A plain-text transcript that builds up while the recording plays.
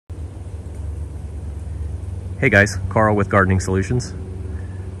Hey guys, Carl with Gardening Solutions.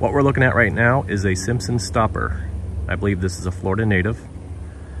 What we're looking at right now is a Simpson stopper. I believe this is a Florida native.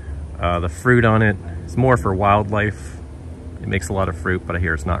 The fruit on it is more for wildlife. It makes a lot of fruit, but I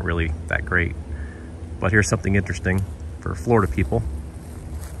hear it's not really that great. But here's something interesting for Florida people.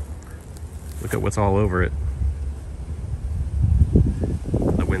 Look at what's all over it.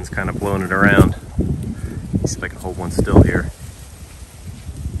 The wind's kind of blowing it around. Let me see if I can hold one still here.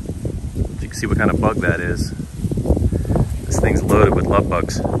 So you can see what kind of bug that is. This thing's loaded with love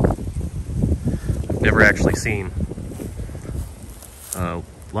bugs. I've never actually seen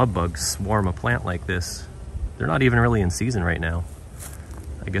love bugs swarm a plant like this. They're not even really in season right now.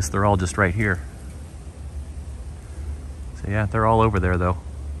 I guess they're all just right here. So yeah, they're all over there though.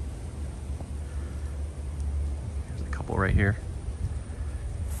 There's a couple right here.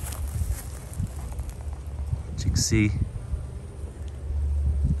 As you can see,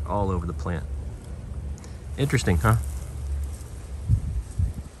 all over the plant. Interesting, huh?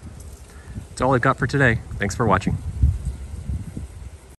 That's all I've got for today. Thanks for watching.